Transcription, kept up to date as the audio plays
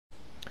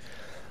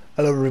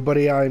Hello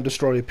everybody, I'm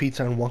Destroyer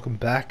Pizza and welcome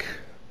back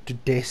to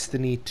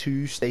Destiny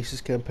 2 Stasis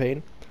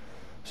Campaign.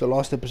 So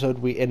last episode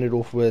we ended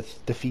off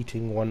with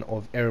defeating one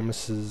of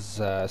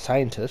Aramis's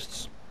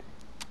scientists,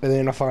 and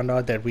then I found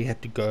out that we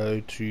had to go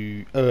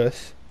to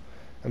Earth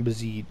and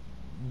busy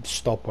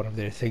stop one of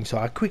their things. So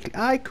I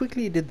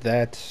quickly did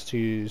that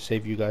to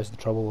save you guys the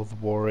trouble of a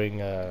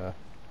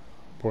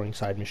boring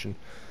side mission.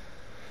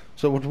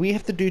 So what we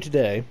have to do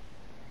today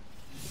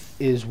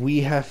is we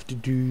have to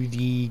do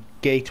the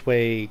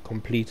gateway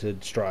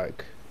completed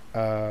strike.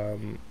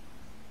 This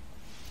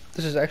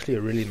is actually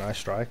a really nice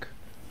strike,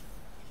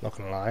 not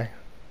gonna lie.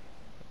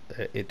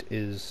 It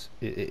is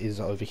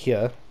over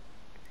here,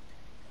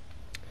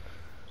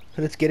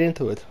 so let's get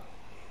into it.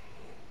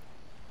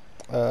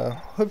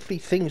 Hopefully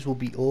things will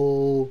be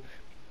all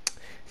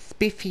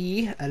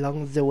spiffy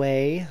along the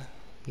way,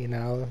 you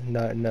know,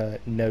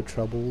 no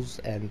troubles.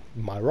 And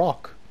my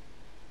rock,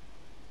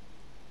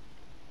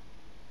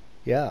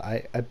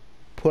 yeah, I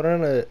put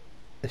on a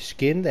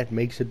skin that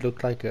makes it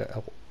look like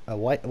a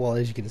white, well,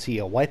 as you can see,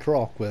 a white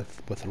rock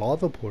with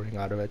lava pouring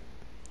out of it.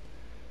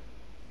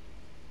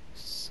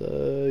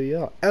 So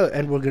yeah. Oh,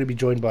 and we're going to be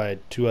joined by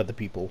two other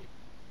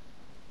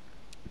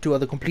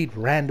complete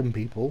random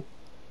people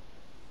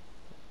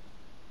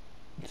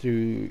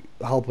to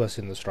help us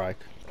in the strike.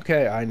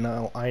 Okay, I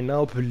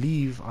now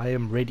believe I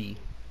am ready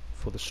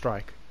for the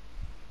strike.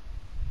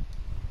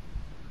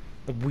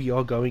 We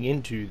are going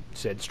into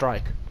said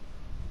strike.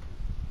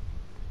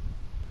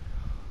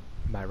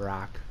 My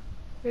rock.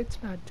 It's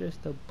not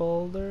just a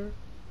boulder.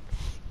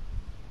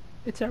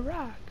 It's a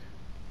rock.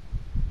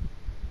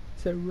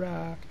 It's a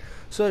rock.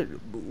 So,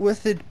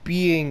 with it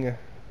being...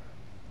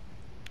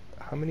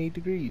 how many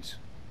degrees?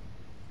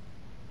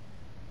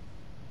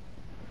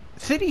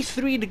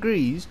 33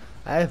 degrees.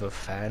 I have a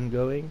fan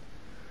going.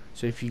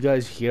 So if you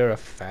guys hear a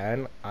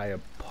fan, I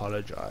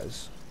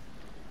apologize.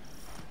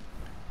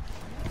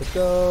 Let's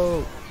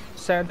go.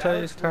 Santa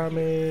is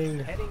coming.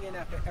 Heading in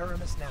after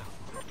Aramis now.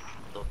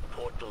 The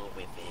portal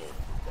within.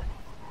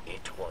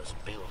 It was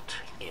built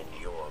in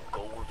your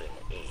golden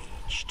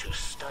age to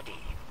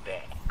study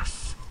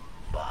Vex.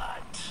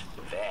 But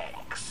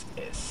Vex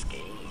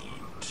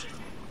escaped.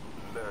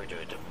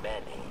 Murdered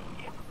many.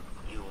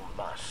 You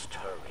must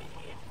hurry.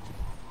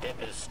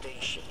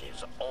 Devastation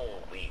is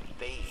all we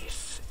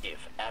face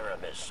if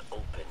Aramis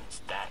opens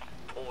that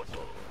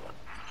portal.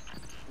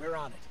 We're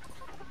on it.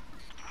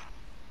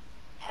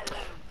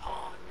 Hello,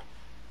 Pawn.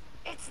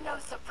 It's no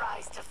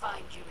surprise to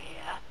find you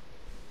here.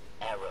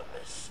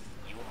 Aramis,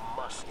 you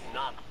must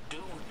not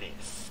do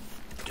this.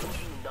 Do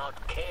you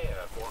not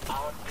care for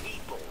our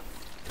people?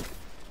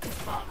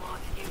 Far more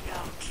than you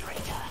know,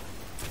 traitor.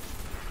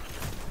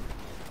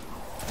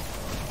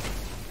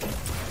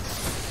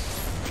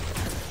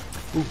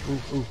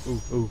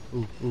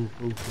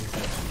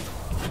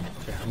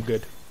 Okay, I'm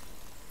good.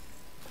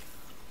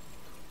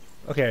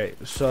 Okay,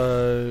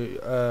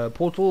 so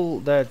portal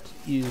that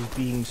is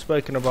being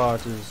spoken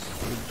about is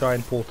a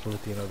giant portal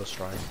at the end of the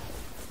strike.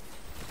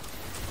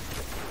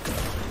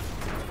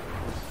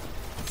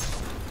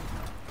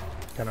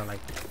 Kinda like,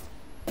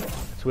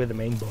 that's where the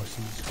main boss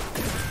is.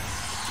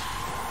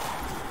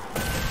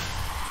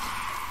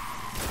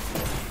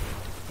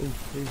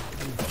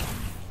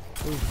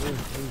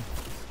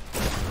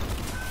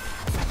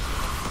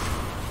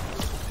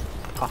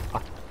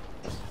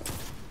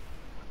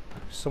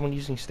 Someone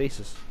using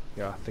stasis.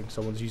 Yeah, I think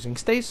someone's using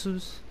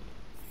stasis.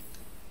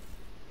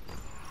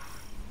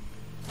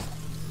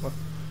 Well,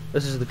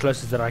 this is the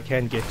closest that I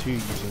can get to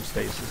using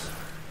stasis.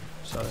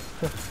 So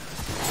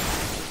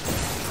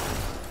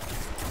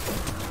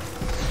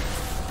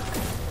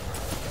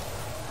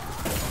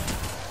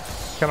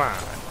come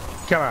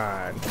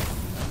on.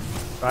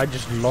 I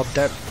just lobbed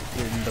that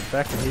in the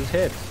back of his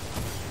head.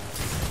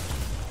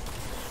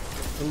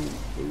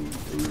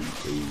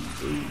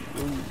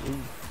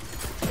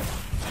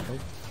 Okay.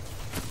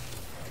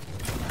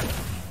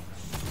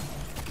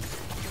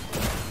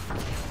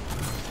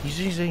 He's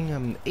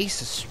using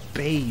Ace of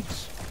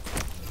Spades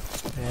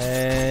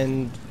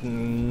and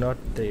not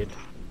dead.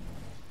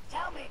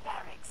 Tell me,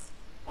 Barracks,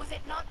 was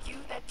it not you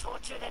that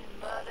tortured and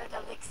murdered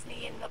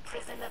Elixni in the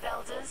prison of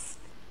elders?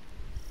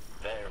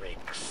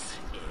 Varix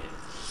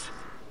is...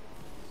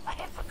 A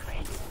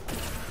hypocrite.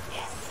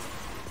 Yes.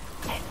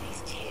 At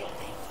least here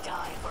they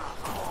die for a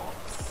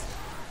corpse.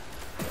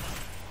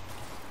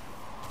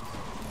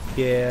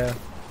 Yeah.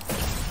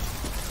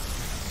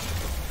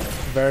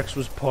 Varix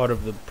was part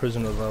of the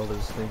Prison of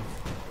Elders thing.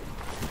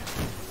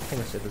 I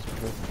think I said this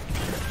before.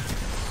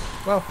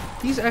 Well,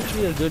 he's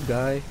actually a good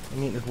guy. I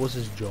mean, it was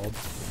his job.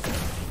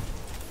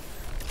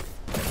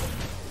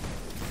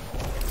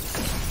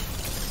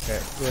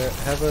 Okay, yeah,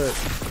 have a...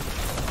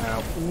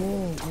 Ow.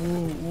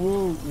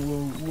 Whoa.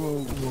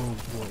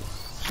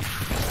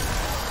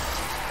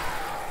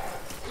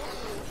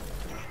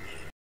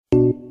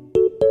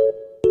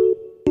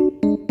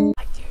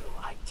 I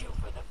do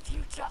for the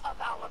future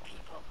of our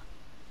people.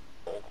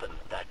 Open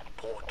that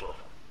portal,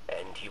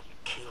 and you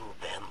kill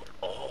them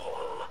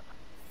all.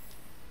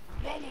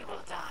 Many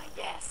will die,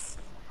 yes,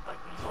 but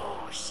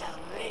more shall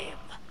live.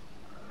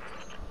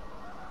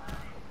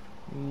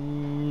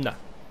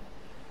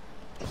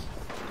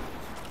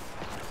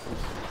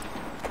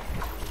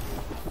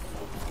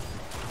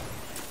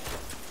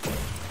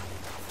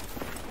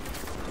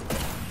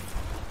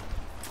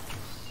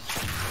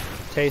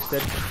 Taste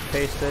it.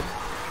 Taste it.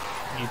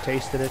 You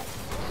tasted it.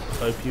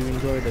 Hope you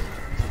enjoyed it.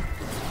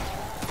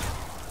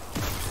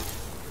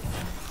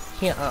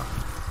 Yeah.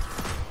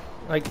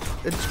 Like,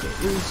 it's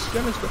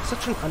got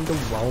such an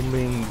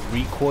underwhelming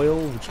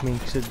recoil, which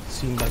makes it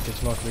seem like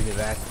it's not really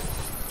that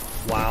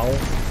wow,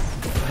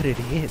 but it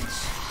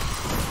is.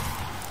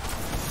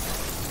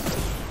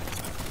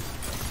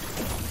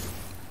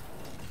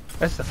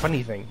 That's the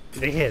funny thing.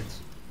 It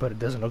is, but it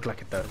doesn't look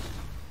like it does.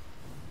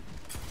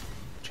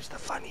 Which is the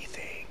funny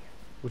thing.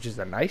 Which is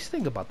the nice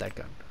thing about that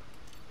gun.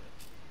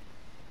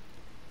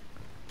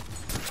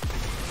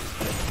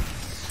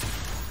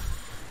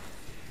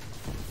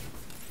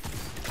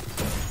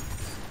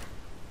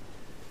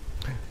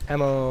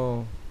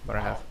 Ammo. What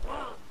I have.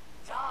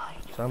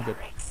 So I'm good.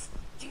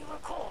 Do you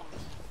recall?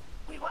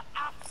 We were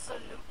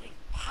absolutely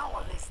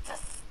powerless to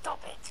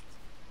stop it.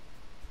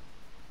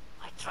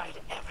 I tried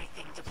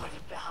everything to put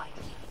it behind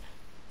me,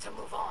 to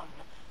move on.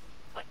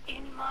 But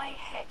in my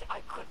head, I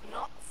could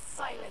not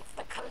silence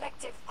the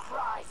collective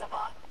cries of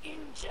our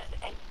injured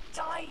and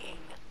dying.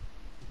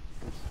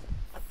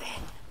 But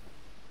then,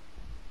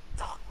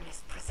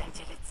 darkness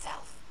presented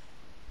itself,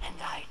 and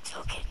I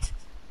took it.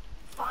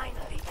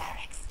 Finally,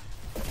 Barracks.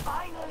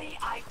 Finally,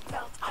 I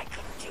felt I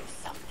could do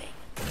something.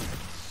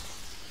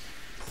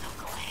 So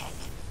go ahead.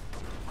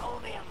 Call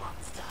me a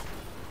monster.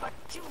 But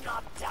do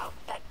not doubt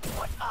that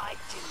what I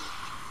do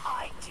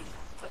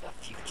for the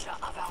future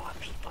of our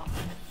people.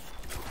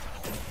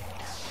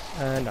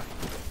 No.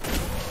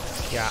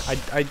 Yeah,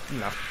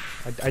 no.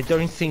 I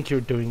don't think you're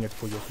doing it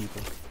for your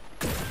people.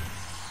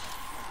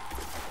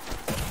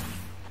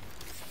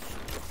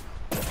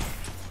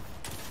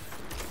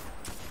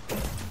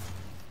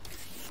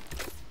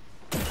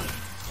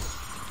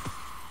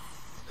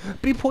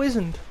 Be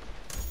poisoned.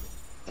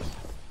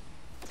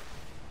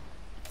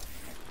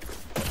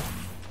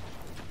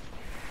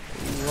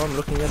 Ooh, I'm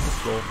looking at the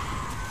floor.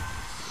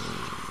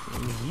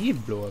 He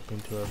blew up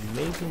into an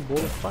amazing ball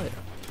of fire.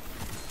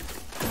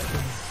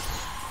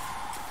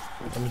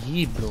 And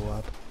he blew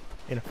up.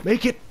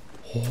 Make it!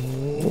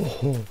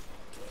 Oh.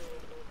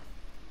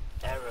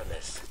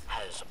 Aramis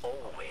has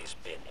always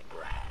been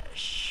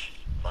brash,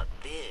 but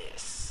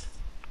this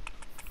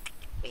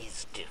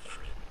is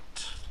different.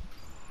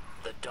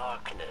 The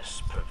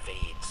darkness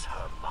pervades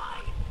her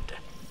mind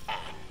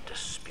and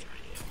spirit.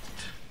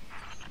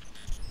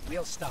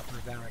 We'll stop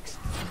her, Barracks.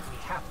 We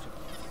have to.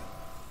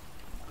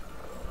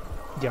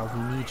 Yeah,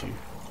 we need you.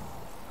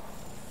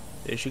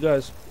 There she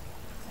goes.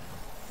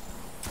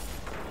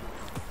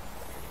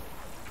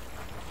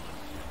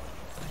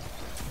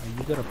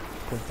 You gotta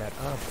put that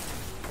up.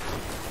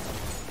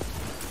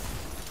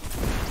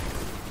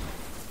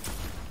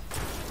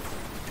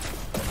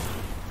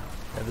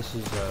 Yeah, this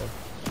is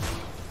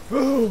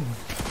oh!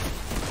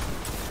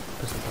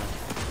 Pistol time.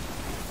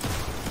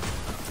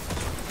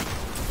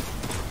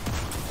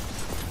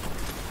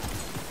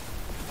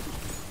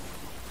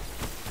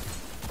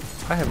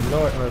 I have no.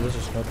 Oh, this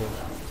is snowballs.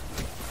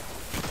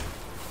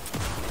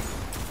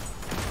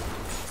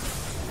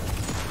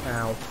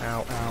 Ow!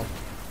 Ow! Ow!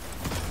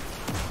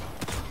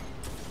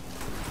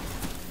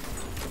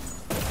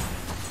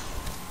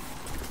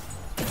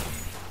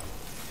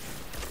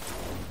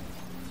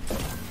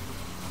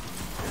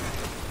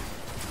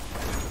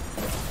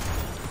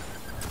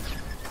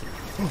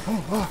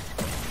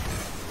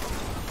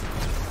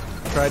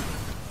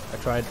 I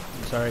tried.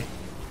 I'm sorry.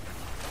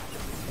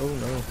 Oh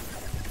no.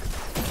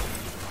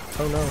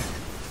 Oh no.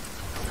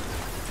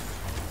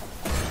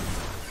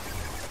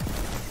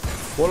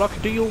 Warlock,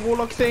 do your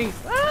warlock thing!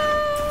 Ah!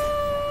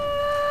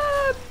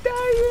 I'm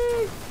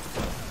dying!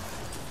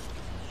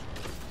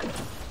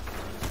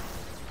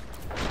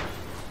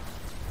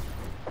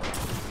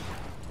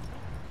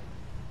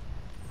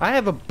 I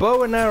have a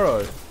bow and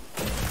arrow.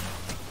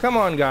 Come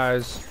on,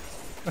 guys.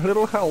 A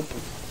little help.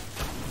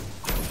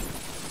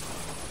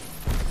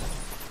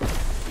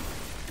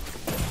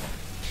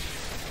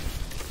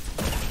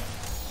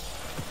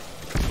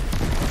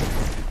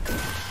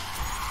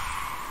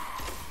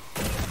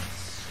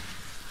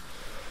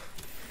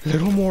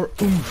 Little more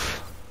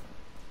oomph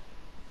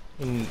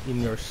in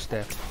your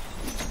step.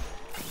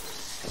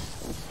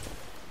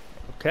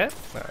 Okay,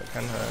 I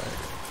kind of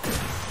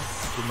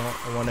do not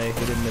want to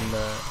hit him in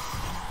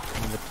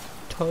the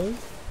toe.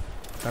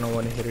 I don't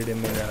want to hit him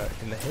in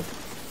the head,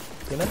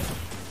 you know,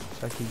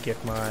 so I can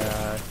get my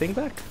thing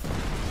back.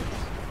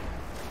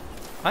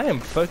 I am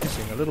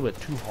focusing a little bit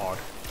too hard.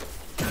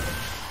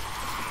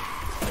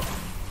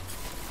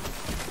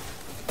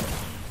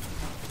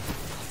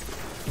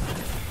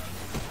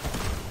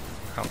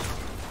 Ow.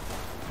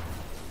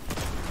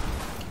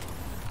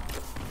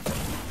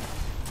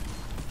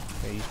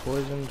 Okay, he's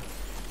poisoned.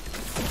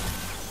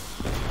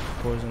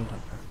 Poisoned.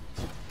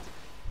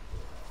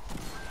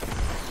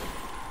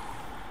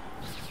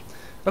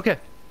 Okay.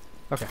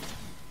 Okay.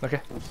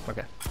 Okay.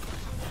 Okay.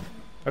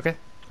 Okay.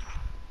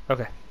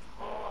 Okay.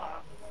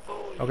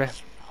 Okay.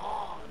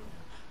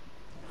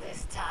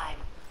 This time,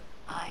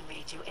 I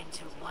made you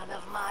into one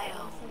of my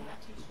own.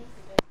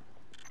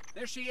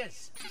 There she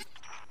is.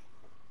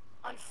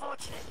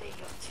 Unfortunately,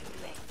 you're too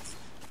late.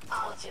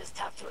 I'll just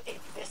have to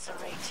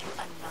eviscerate you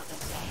another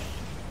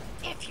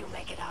day. If you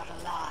make it out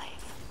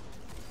alive.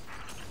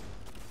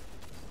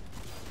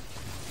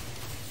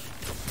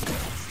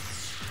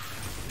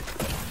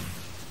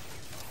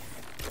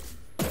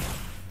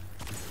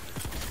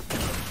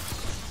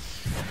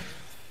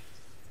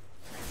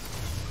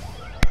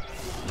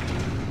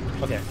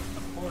 Okay.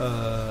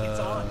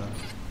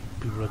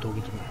 People are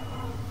talking to me.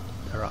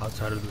 They're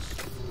outside of this.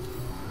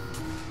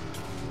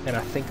 And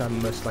I think I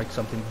missed like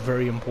something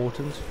very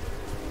important.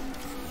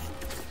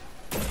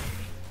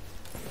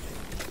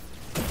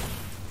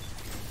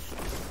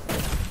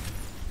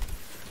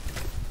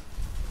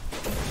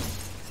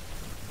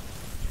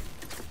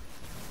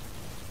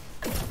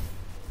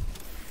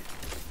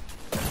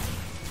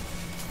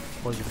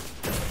 Poison.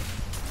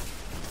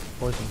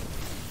 Poison.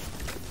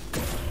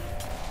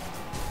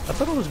 I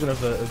thought I was gonna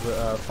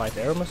fight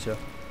Aramis here.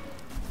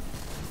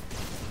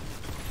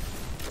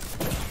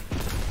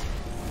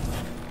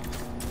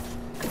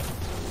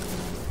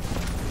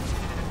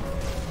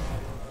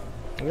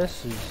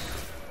 This is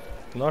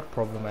not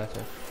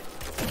problematic.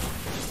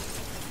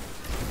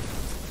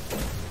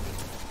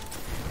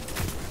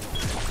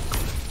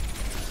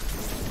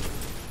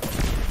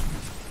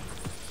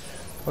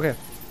 Okay.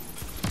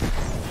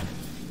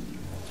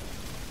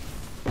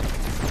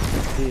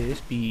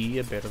 This be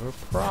a bit of a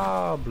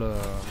problem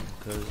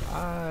because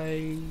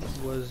I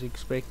was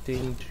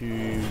expecting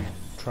to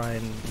try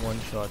and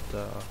one-shot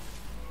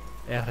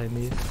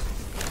Aramis.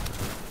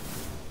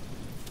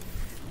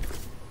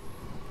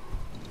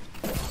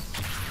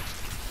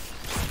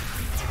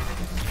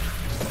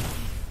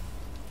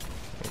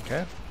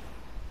 Okay.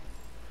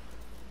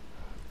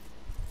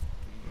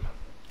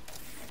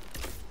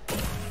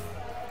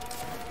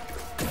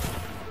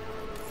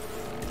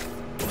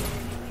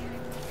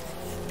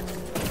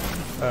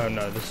 Oh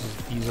no,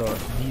 these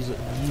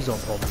are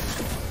problems.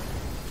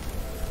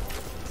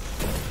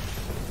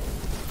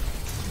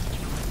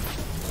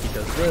 He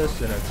does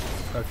this and it's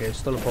okay, it's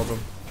still a problem.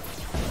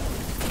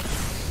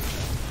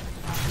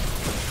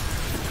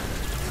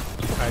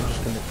 I'm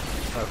just gonna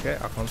okay,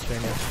 I can't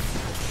stand here.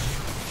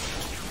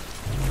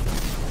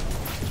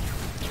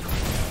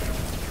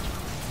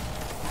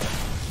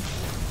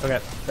 Okay,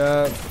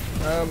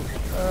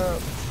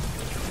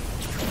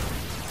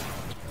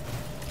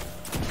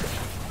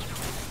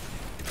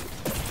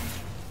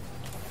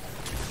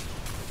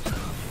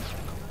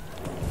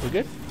 we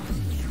good?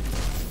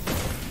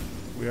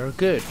 We are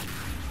good.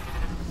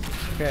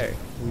 Okay,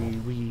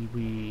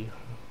 we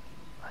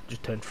I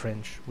just turned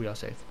French. We are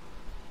safe.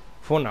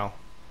 For now.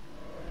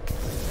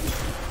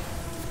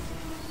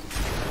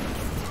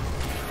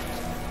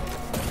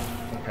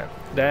 Okay,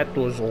 that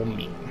was all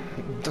me.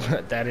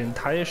 That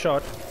entire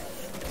shot.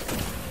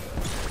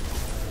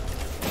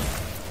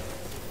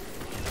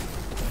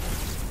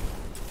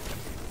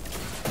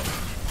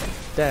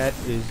 That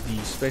is the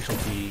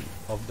specialty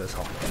of this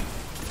hobby.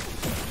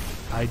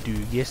 I do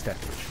yes damage.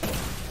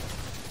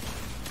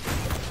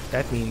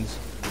 That means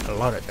a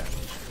lot of damage.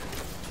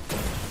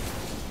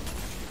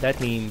 That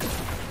means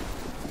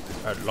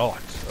a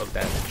lot of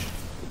damage.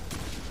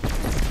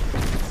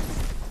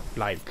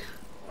 Like,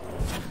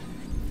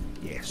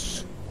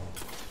 yes.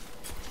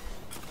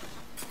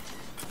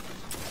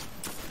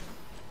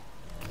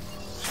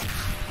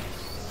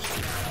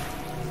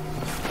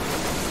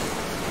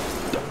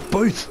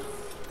 Both!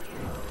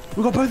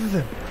 We got both of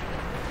them!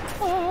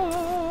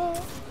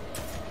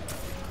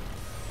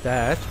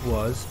 That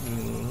was...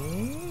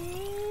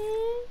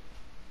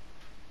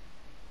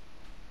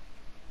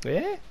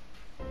 yeah?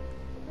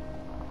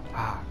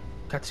 Ah,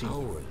 cutscene.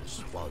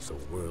 Ours was a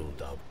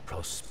world of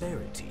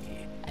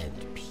prosperity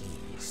and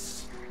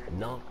peace,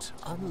 not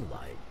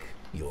unlike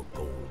your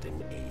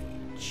golden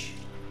age.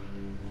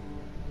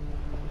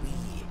 We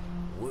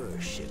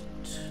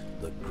worshipped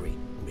the great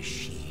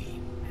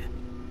machine,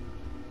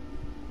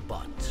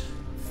 but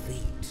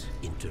fate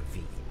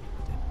intervened.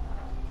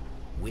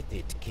 With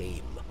it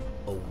came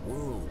a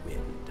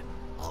whirlwind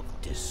of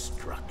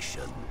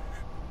destruction.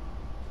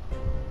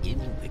 In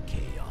the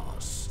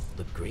chaos,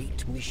 the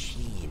great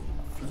machine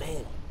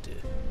fled,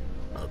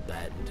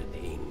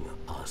 abandoning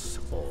us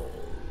all.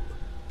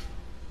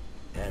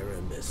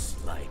 Aramis,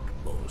 like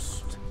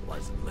most,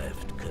 was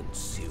left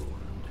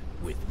consumed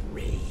with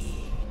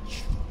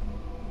rage.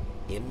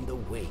 In the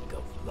wake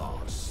of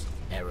loss,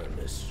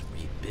 Aramis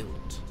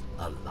rebuilt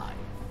a life,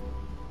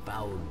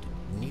 found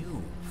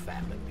new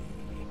family,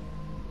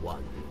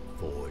 one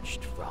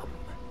forged from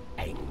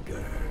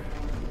anger.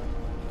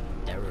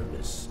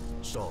 Aramis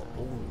saw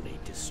only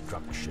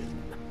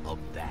destruction of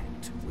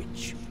that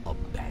which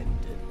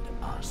abandoned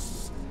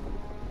us.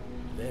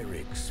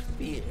 Varric's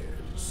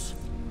fears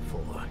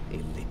for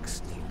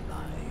Elixir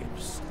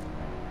lives.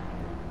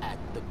 At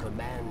the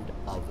command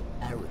of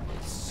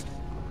Aramis,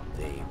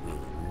 they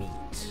will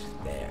meet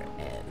their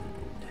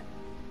end.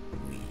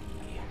 We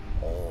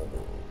all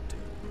do.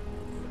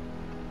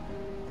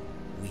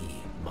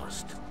 We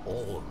must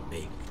all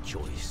make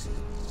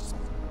choices.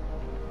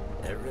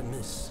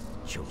 Aramis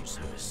chose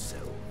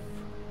herself.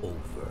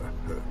 over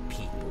her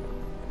people.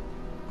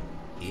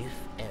 If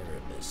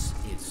Erebus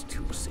is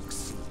to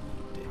succeed,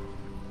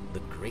 the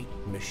great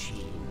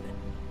machine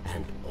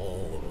and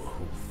all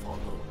who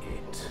follow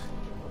it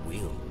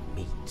will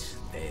meet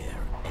their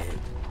end.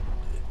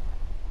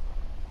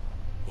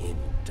 In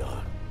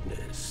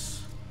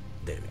darkness,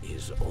 there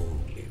is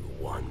only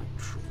one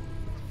truth.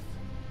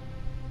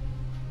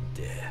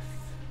 Death.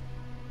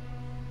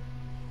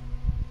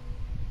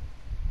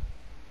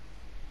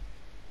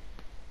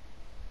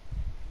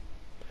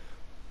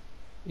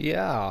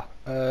 Yeah,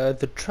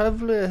 the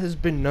Traveler has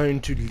been known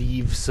to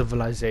leave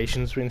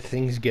civilizations when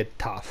things get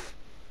tough.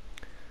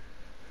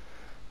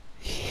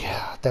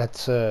 Yeah,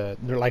 that's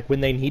like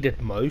when they need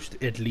it most,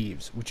 it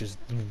leaves, which is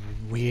the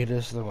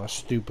weirdest, the most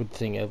stupid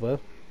thing ever.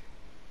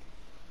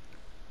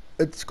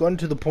 It's gone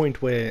to the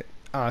point where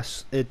I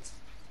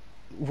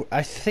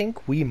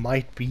think we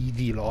might be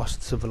the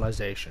last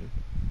civilization,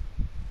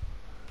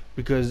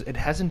 because it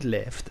hasn't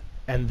left,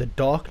 and the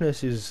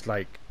darkness is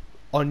like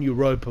on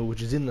Europa,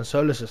 which is in the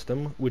solar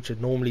system, which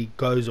it normally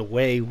goes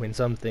away when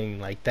something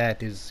like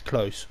that is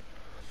close,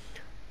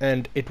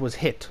 and it was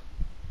hit.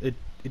 It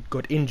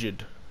got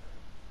injured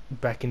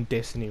back in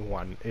Destiny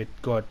 1. It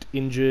got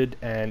injured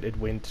and it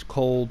went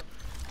cold,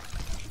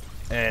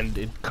 and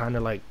it kind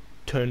of like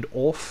turned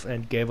off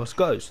and gave us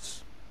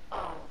ghosts.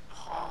 Oh,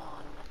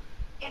 Pawn.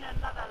 In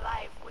another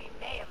life we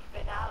may have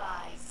been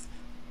allies,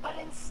 but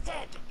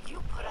instead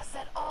you put us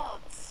at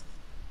odds.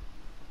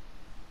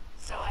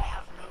 So I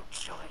have no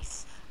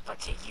choice but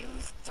to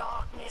use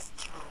darkness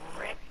to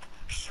rip,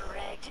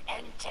 shred,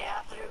 and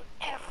tear through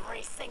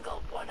every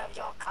single one of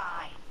your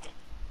kind.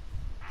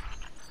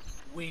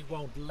 We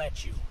won't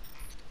let you.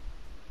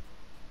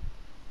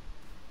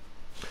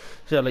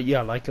 So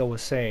like I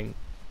was saying,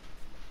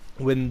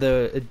 when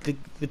the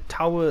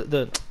Traveler,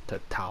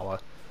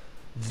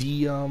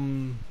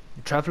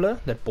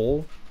 that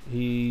ball,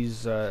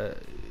 he's what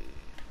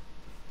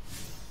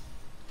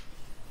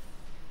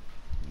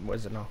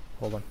is it now?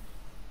 Hold on.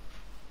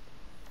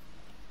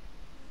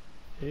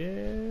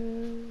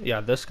 Yeah,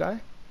 this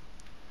guy.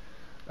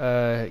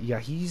 Yeah,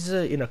 he's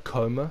in a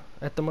coma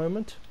at the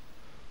moment.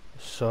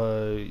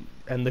 So,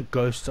 and the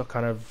ghosts are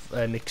kind of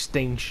an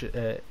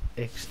extension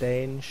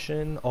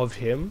of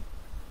him,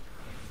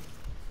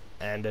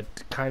 and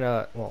it kind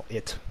of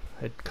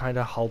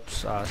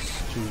helps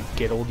us to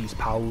get all these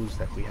powers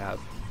that we have,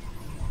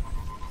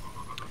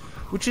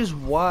 which is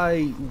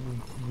why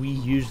we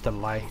use the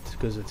light,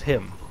 because it's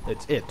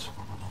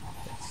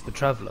it's the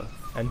Traveler,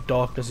 and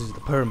darkness is the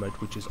Pyramid,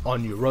 which is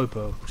on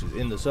Europa, which is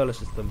in the solar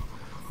system,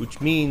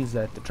 which means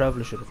that the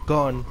Traveler should have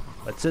gone,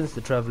 but since the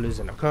Traveler is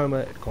in a coma,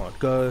 it can't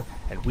go,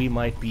 and we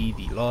might be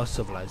the last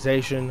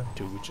civilization,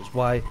 which is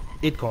why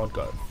it can't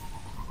go.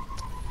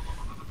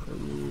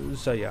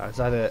 So yeah,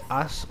 it's either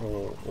us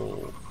or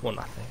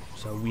nothing.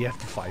 So we have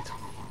to fight.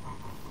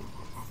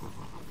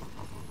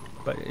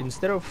 But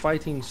instead of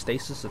fighting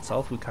stasis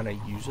itself, we kind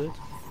of use it.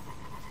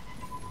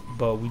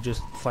 But we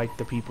just fight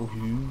the people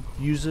who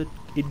use it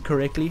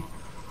incorrectly.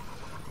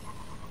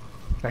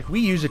 Like,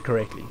 we use it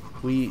correctly.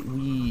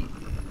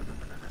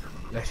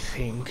 I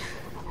think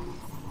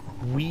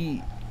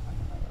we...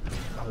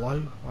 Hello?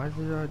 Why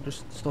did I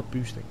just stop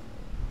boosting?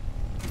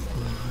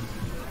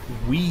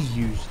 We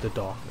use the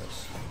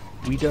darkness.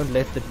 We don't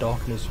let the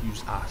darkness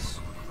use us.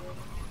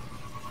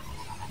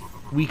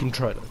 We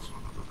control it.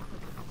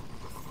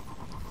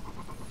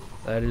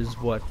 That is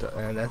what,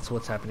 and that's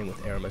what's happening with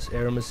Eramis.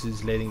 Eramis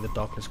is letting the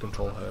darkness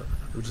control her,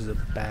 which is a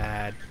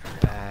bad,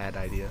 bad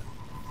idea.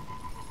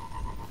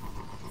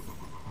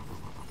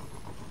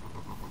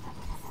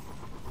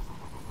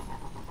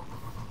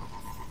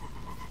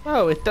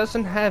 Oh, it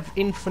doesn't have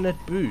infinite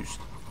boost.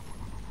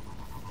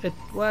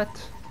 What?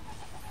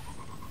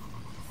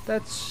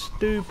 That's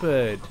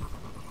stupid.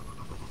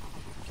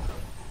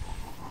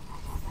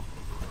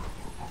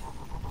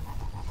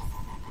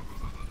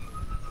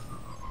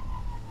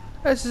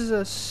 This is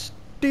a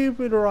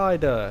stupid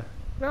rider.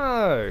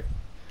 No.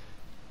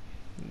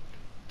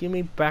 Give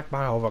me back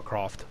my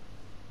hovercraft.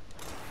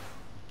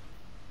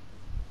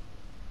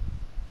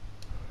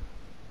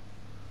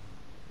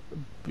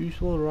 Boost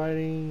while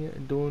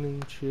riding,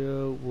 Dawning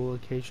Chill will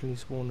occasionally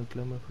spawn a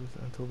glimmer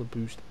until the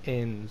boost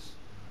ends.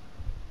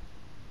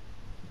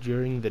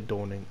 During the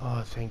dawning.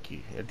 Oh, thank you.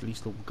 At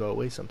least it'll go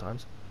away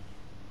sometimes.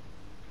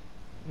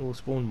 It will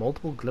spawn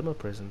multiple glimmer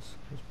presents.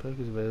 This perk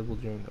is available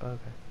during...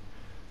 okay.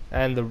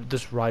 And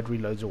this ride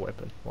reloads your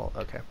weapon. Well,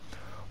 okay.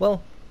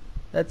 Well,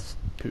 that's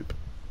poop.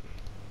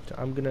 So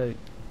I'm gonna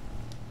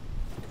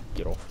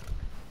get off.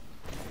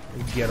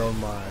 And get on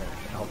my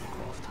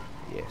hovercraft.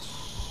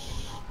 Yes.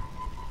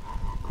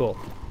 Cool.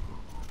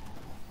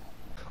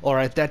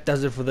 Alright, that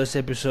does it for this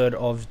episode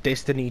of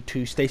Destiny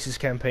 2 Stasis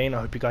Campaign.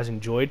 I hope you guys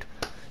enjoyed.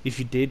 If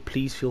you did,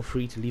 please feel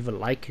free to leave a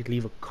like,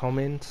 leave a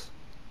comment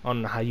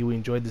on how you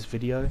enjoyed this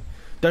video.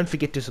 Don't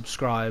forget to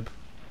subscribe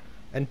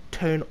and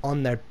turn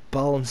on that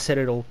bell and set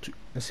it on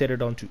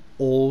to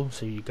all,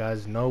 so you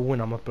guys know when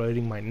I'm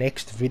uploading my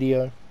next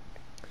video.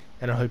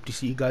 And I hope to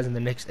see you guys in the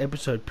next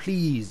episode.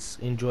 Please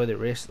enjoy the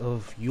rest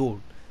of your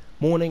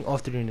morning,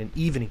 afternoon, and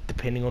evening,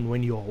 depending on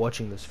when you are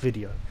watching this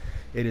video.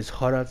 It is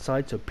hot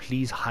outside, so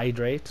please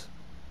hydrate.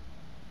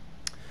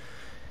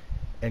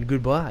 And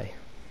goodbye.